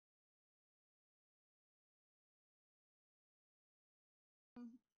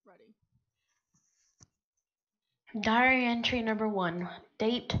Diary entry number 1.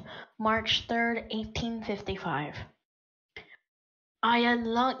 Date March 3rd, 1855. I, a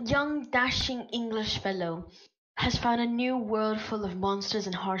young dashing English fellow, has found a new world full of monsters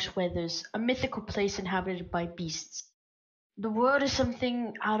and harsh weathers, a mythical place inhabited by beasts. The world is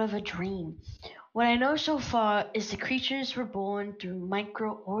something out of a dream. What I know so far is the creatures were born through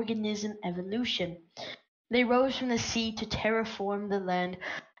microorganism evolution. They rose from the sea to terraform the land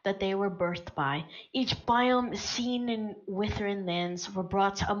that they were birthed by. Each biome seen in Wtryhn lands were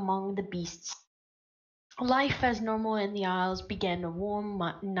brought among the beasts. Life as normal in the Isles began a warm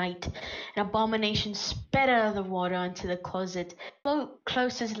night. An abomination sped out of the water onto the closet.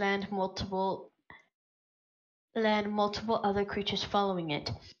 Closest multiple other creatures following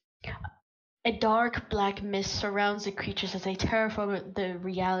it. A dark black mist surrounds the creatures as they terraform the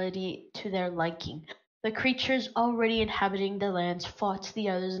reality to their liking. The creatures already inhabiting the lands fought the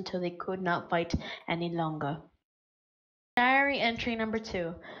others until they could not fight any longer. Diary entry number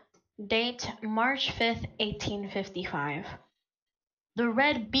 2. Date March 5th, 1855. The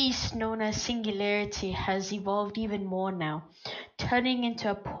red beast known as Singularity has evolved even more now, turning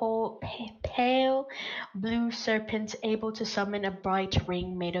into a pale blue serpent able to summon a bright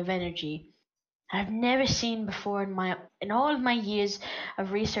ring made of energy. I've never seen before in all of my years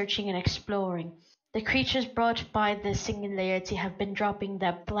of researching and exploring. The creatures brought by the Singularity have been dropping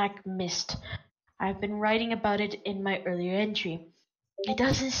that black mist. I've been writing about it in my earlier entry. It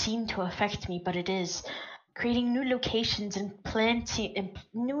doesn't seem to affect me, but it is, creating new locations and plants and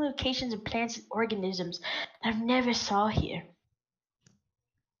organisms that I've never saw here.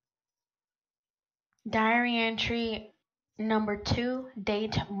 Diary entry number 2,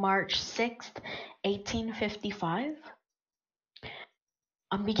 date March 6th, 1855.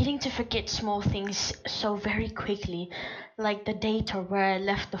 I'm beginning to forget small things so very quickly, like the date or where I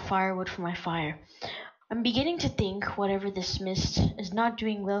left the firewood for my fire. I'm beginning to think whatever this mist is not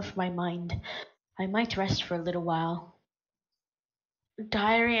doing well for my mind. I might rest for a little while.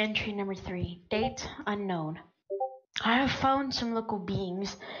 Diary entry number 3, date unknown. I have found some local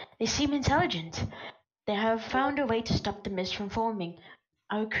beings. They seem intelligent. They have found a way to stop the mist from forming.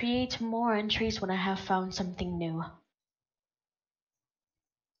 I will create more entries when I have found something new.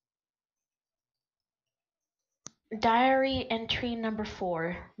 Diary entry number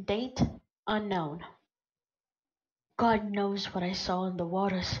 4, date unknown. God knows what I saw in the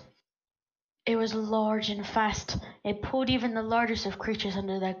waters. It was large and fast. It pulled even the largest of creatures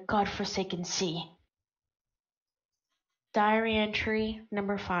under that god-forsaken sea. Diary entry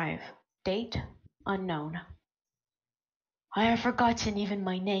number 5, date unknown. I have forgotten even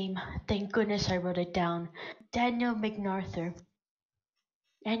my name. Thank goodness I wrote it down. Daniel McNarthur.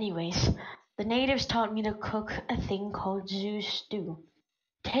 Anyways, the natives taught me to cook a thing called zoo stew.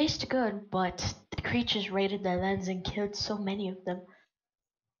 Tastes good, but the creatures raided their lands and killed so many of them.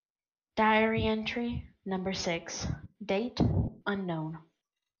 Diary entry number 6, date unknown.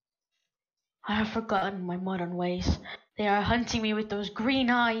 I have forgotten my modern ways. They are hunting me with those green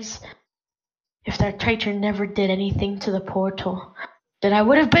eyes. If that traitor never did anything to the portal, then I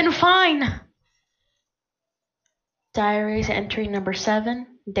would have been fine. Diaries entry number 7,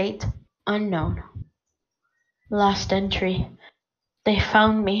 date unknown. Last entry. They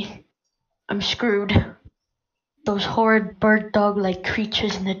found me. I'm screwed. Those horrid bird dog-like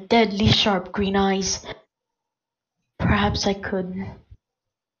creatures and the deadly sharp green eyes. Perhaps I could.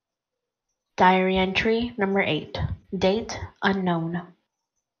 Diary entry number 8, date unknown.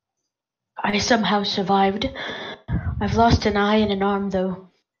 I somehow survived. I've lost an eye and an arm though.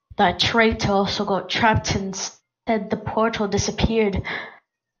 That traitor also got trapped and said the portal disappeared.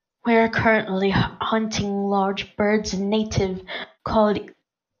 We are currently hunting large birds native called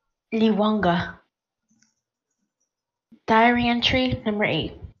Liwanga. Diary entry number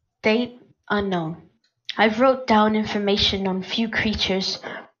 8, date unknown. I've wrote down information on few creatures,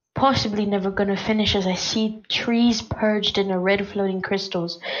 possibly never gonna finish as I see trees purged in red floating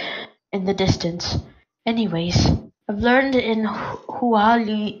crystals in the distance. Anyways, I've learned in how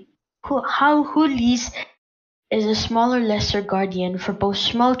Hulis is a smaller lesser guardian for both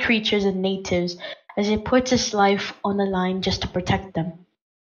small creatures and natives, as it puts its life on the line just to protect them.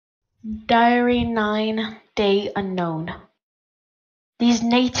 Diary 9, day unknown. These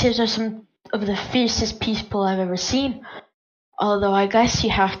natives are some of the fiercest people I've ever seen, although I guess you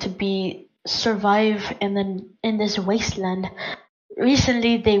have to survive in this wasteland.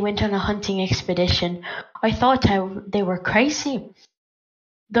 Recently they went on a hunting expedition. I thought they were crazy.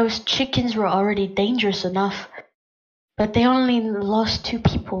 Those chickens were already dangerous enough, but they only lost 2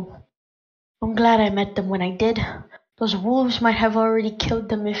 people. I'm glad I met them when I did. Those wolves might have already killed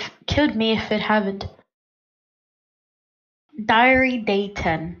me if it haven't. Diary Day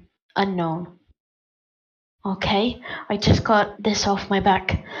 10. Unknown. Okay, I just got this off my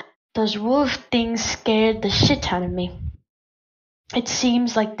back. Those wolf things scared the shit out of me. It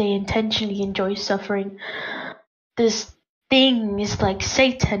seems like they intentionally enjoy suffering. This thing is like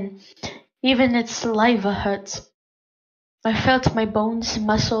Satan. Even its saliva hurts. I felt my bones,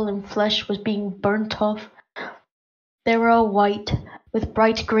 muscle, and flesh was being burnt off. They were all white, with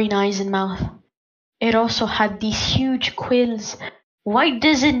bright green eyes and mouth. It also had these huge quills. Why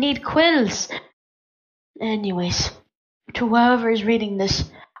does it need quills? Anyways, to whoever is reading this,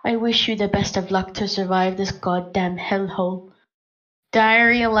 I wish you the best of luck to survive this goddamn hellhole.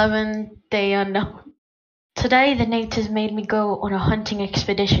 Diary 11, Day Unknown. Today the natives made me go on a hunting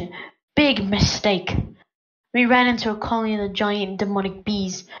expedition. Big mistake. We ran into a colony of giant demonic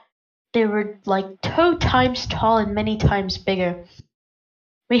bees. They were like 2 times tall and many times bigger.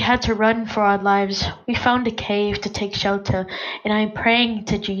 We had to run for our lives. We found a cave to take shelter, and I am praying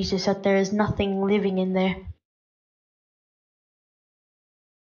to Jesus that there is nothing living in there.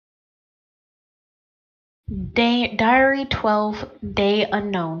 Diary 12, Day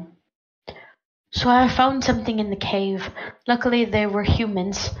Unknown. So I found something in the cave. Luckily they were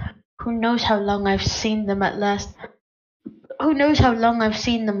humans. Who knows how long I've seen them last.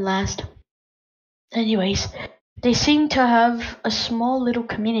 Anyways, they seem to have a small little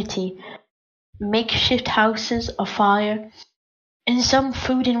community. Makeshift houses, a fire, and some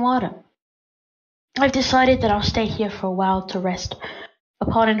food and water. I've decided that I'll stay here for a while to rest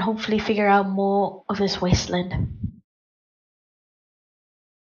upon and hopefully figure out more of this wasteland.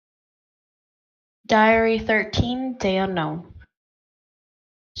 Diary 13, Day Unknown.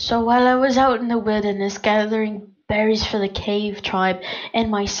 So while I was out in the wilderness gathering berries for the cave tribe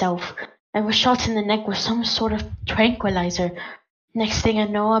and myself, I was shot in the neck with some sort of tranquilizer. Next thing I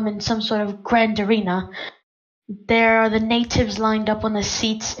know, I'm in some sort of grand arena. There are the natives lined up on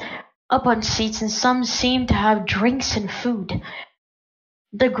seats, and some seem to have drinks and food.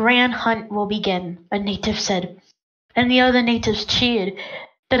 The grand hunt will begin, a native said, and the other natives cheered.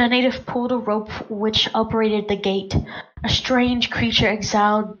 Then a native pulled a rope which operated the gate. A strange creature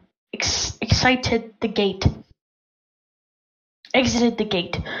exited the gate.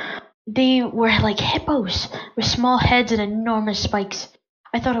 They were like hippos, with small heads and enormous spikes.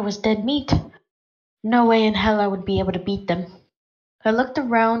 I thought it was dead meat. No way in hell I would be able to beat them. I looked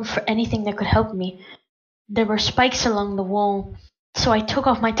around for anything that could help me. There were spikes along the wall, so I took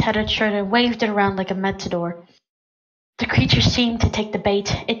off my tattered shirt and waved it around like a matador. The creatures seemed to take the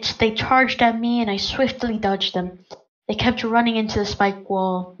bait. They charged at me, and I swiftly dodged them. They kept running into the spike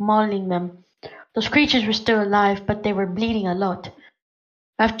wall, mauling them. Those creatures were still alive, but they were bleeding a lot.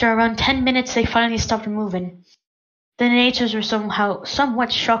 After around 10 minutes, they finally stopped moving. The natives were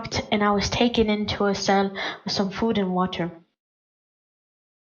somewhat shocked, and I was taken into a cell with some food and water.